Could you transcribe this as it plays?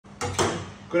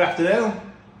Good afternoon.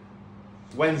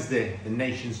 Wednesday, the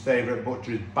nation's favourite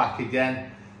butcher is back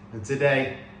again, and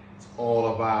today it's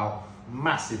all about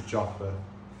massive chopper,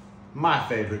 my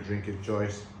favourite drink of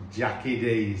choice, Jackie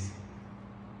D's.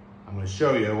 I'm going to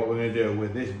show you what we're going to do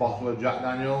with this bottle of Jack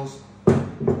Daniels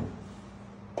and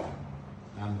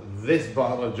this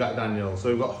bottle of Jack Daniels. So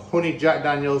we've got honey Jack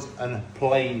Daniels and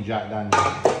plain Jack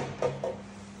Daniels.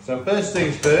 So first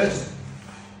things first,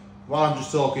 while I'm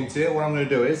just talking to you, what I'm going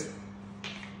to do is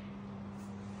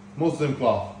muslin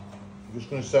cloth. I'm just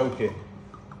going to soak it.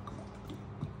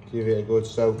 Give it a good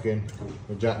soaking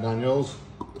with Jack Daniels.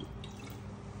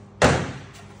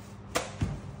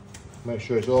 Make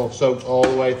sure it's all soaked all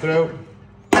the way through.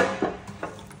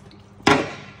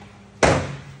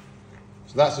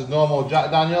 So that's a normal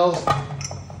Jack Daniels.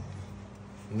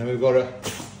 And then we've got a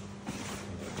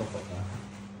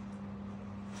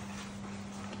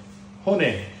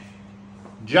honey.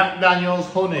 Jack Daniels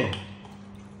honey.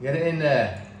 Get it in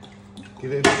there.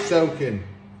 Give it a good soaking.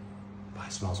 Oh,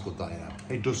 it smells good, that, you know.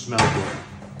 It does smell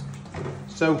good.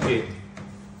 Soak it.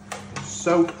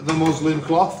 Soak the muslin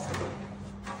cloth.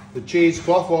 The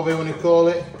cheesecloth, whatever you want to call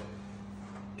it.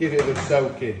 Give it a good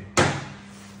soaking.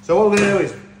 So what we're going to do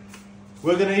is,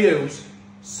 we're going to use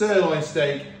sirloin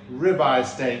steak, ribeye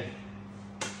steak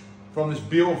from this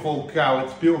beautiful cow.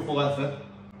 It's beautiful effort.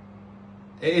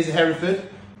 It is a Hereford.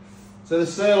 So the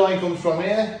sirloin comes from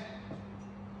here,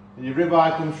 and your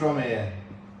ribeye comes from here.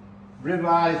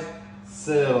 Ribeyes,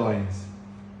 sirloins.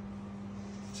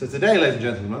 So today, ladies and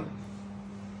gentlemen,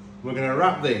 we're going to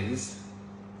wrap these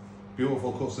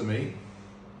beautiful cuts of meat,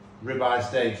 ribeye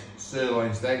steaks,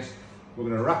 sirloin steaks. We're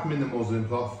going to wrap them in the muslin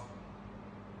cloth,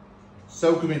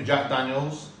 soak them in Jack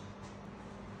Daniels,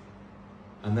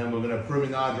 and then we're going to put them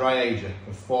in our dry ager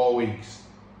for 4 weeks.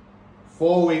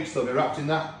 4 weeks they'll be wrapped in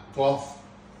that cloth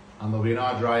and they'll be in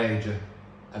our dry ager.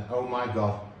 And oh my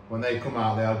God, when they come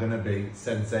out, they are going to be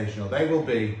sensational. They will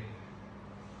be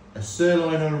a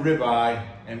sirloin and ribeye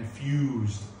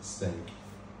infused steak.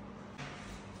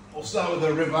 We'll start with the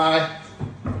ribeye.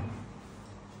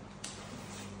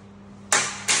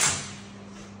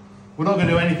 We're not going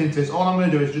to do anything to this. All I'm going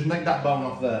to do is just nick that bone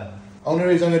off there. Only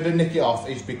reason I'm going to nick it off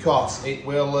is because it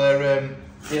will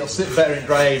it'll sit better in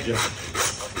dry ager.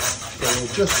 So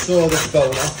we'll just saw this bone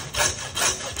off.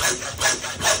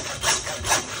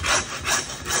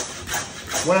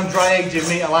 When I'm dry aging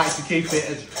meat, I like to keep it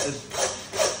as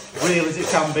real as it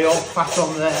can be. All fat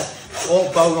on there,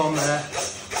 all bone on there.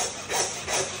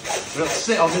 It'll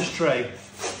sit on this tray,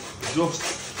 just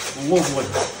lovely.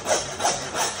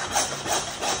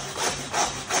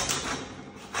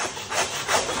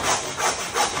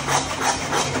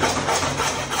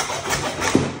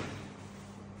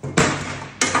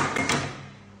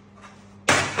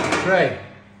 Tray.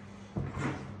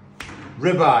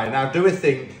 Ribeye. Now do we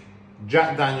think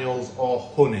Jack Daniels or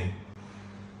honey?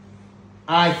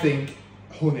 I think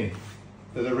honey.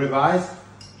 For the ribeyes,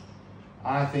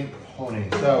 I think honey.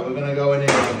 So we're going to go in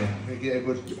here, honey. We're going to get a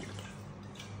good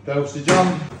dosage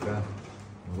on.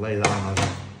 Lay that on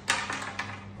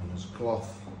this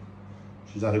cloth.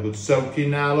 She's had a good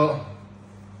soaking now, look.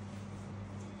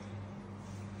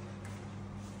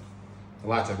 I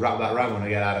like to wrap that around when I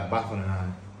get out of the bath on a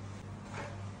night.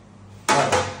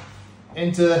 Right.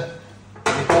 Into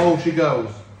the bowl she goes.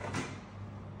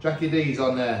 Jackie D's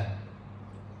on there.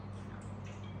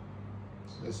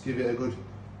 So let's give it a good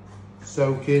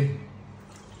soaking.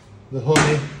 The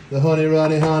honey,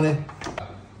 Ronnie, honey.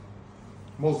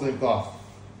 Muslin cloth.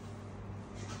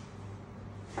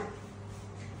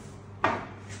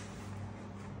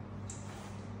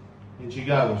 In she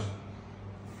goes.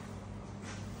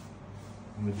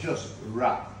 And we just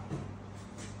wrap.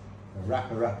 A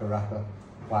wrapper.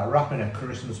 Like wrapping a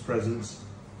Christmas presents.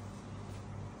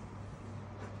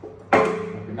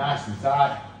 It'll be nice and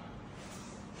tight.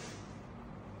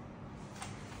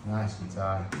 Nice and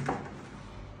tight.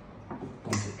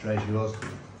 Onto the tray she goes.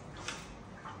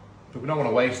 But we don't want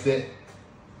to waste it.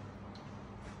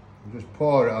 We just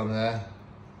pour it on there.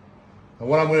 And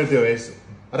what I'm going to do is,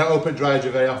 I don't open dry ager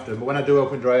very often, but when I do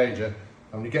open dry ager,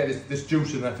 I'm going to get this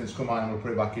juice and everything's come out and we'll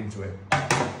put it back into it.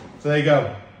 So there you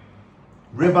go.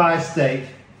 Ribeye steak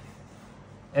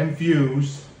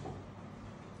infused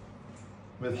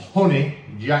with honey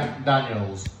Jack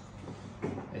Daniels.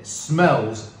 It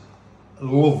smells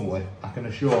lovely. I can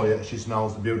assure you she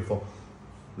smells beautiful.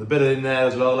 The bit in there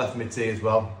as well, left me tea as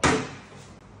well.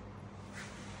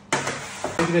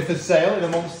 Looking it for sale in a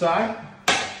month's time.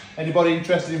 Anybody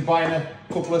interested in buying a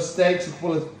couple of steaks, a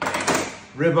couple of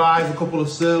ribeyes, a couple of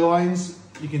sirloins,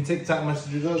 you can TikTok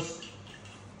message us,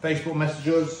 Facebook message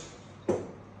us,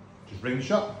 just ring the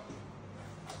shop.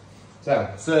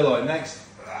 So, sirloin next.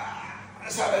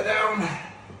 Let's have it down.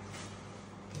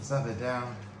 Let's have it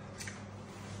down.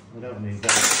 We don't need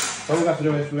that. So what we have to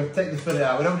do is we have to take the fillet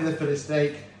out. We don't need the fillet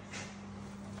steak.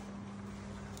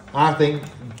 I think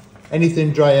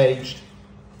anything dry aged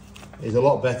is a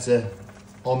lot better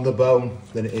on the bone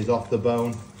than it is off the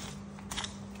bone.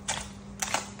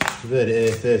 You've heard it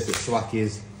here first that slack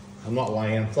is. I'm not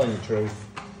lying, I'm telling you the truth.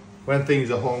 When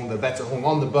things are hung, they're better hung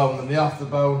on the bone than they off the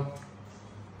bone.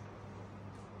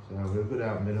 So we'll put it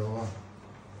out in the middle.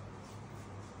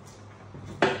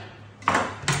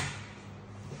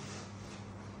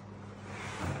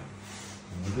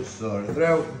 We'll just saw it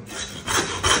through.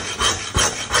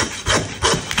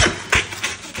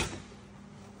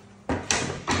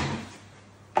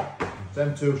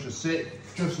 Them two should sit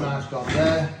just nice down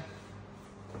there.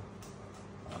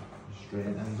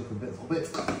 Straighten ends up a little bit.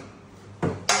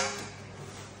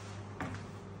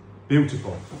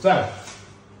 Beautiful. So,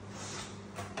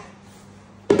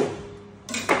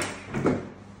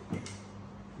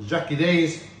 Jackie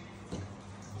D's.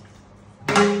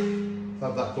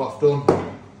 Have that cloth done.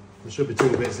 There should be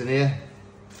 2 bits in here.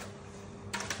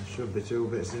 There should be 2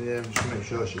 bits in here. Just make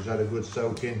sure she's had a good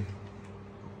soaking.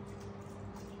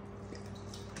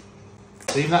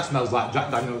 See, that smells like Jack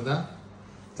Daniels now.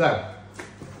 So,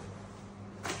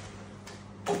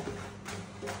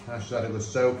 now she's had a good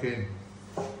soaking.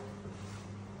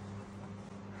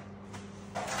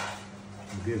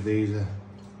 We'll give these a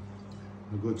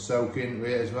good soaking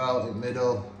right as well in the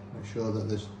middle. Make sure that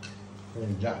there's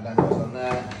Jack Daniels on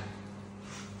there.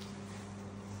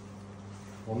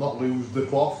 We'll not lose the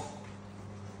cloth.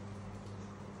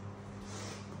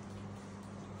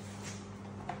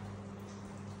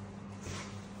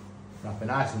 Wrap it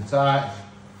nice and tight.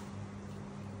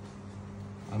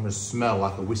 I'm going to smell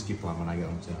like a whiskey plant when I get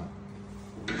onto that.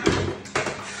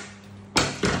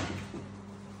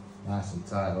 Nice and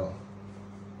tight up.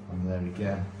 And there we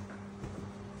go.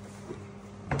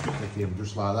 Stick him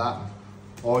just like that.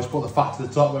 Always put the fat to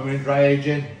the top when we're in dry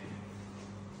aging.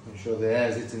 Make sure the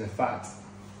air's hitting the fat.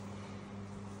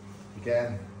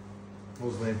 Again,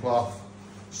 muslin cloth.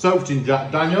 Soaked in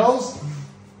Jack Daniels.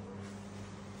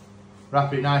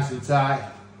 Wrap it nice and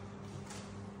tight.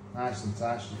 Nice and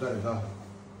tight. She's better go.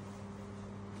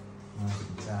 Nice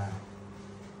and tight.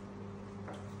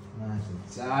 Nice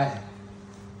and tight.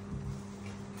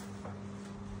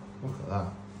 Look at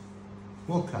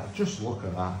that. Just look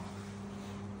at that.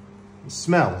 It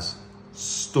smells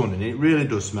stunning. It really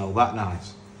does smell that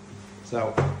nice.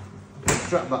 So,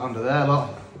 strap that under there, look.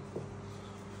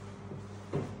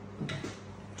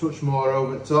 Touch more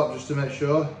over the top just to make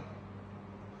sure.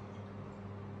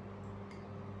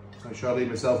 Make sure I leave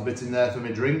myself a bit in there for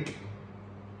my drink.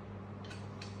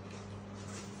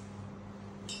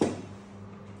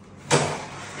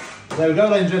 There we go,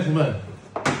 ladies and gentlemen.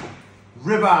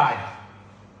 Ribeye,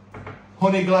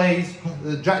 honey glaze,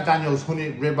 the Jack Daniels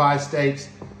honey ribeye steaks,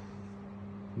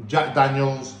 Jack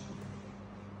Daniels,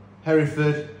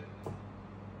 Hereford,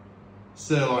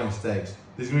 sirloin steaks.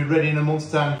 These are going to be ready in a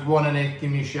month's time. If you want any,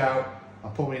 give me a shout.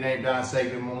 I'll put my name down, say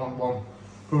give them one.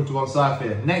 Put them to one side for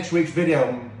you. Next week's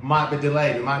video might be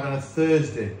delayed. It might be on a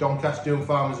Thursday. Doncaster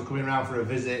farmers are coming around for a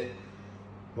visit.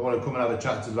 They want to come and have a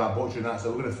chat to us about butchering that.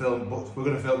 So we're going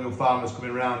to film young farmers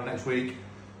coming around next week.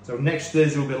 So next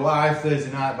Thursday will be live,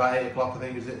 Thursday night by 8 o'clock, I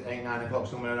think, is it? 8, 9 o'clock,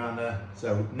 somewhere around there.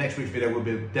 So next week's video will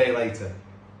be a day later.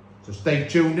 So stay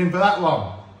tuned in for that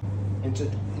one.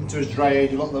 Into his dry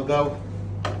age, look, they'll go.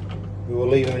 We will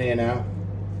leave them in here now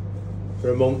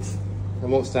for a month. A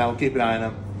month's time, we'll keep an eye on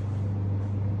them.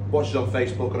 Watch us on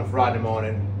Facebook on a Friday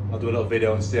morning. I'll do a little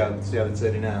video and see how they're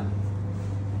turning out.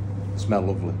 Smell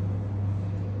lovely.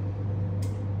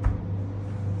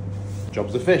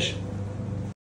 Job's the fish.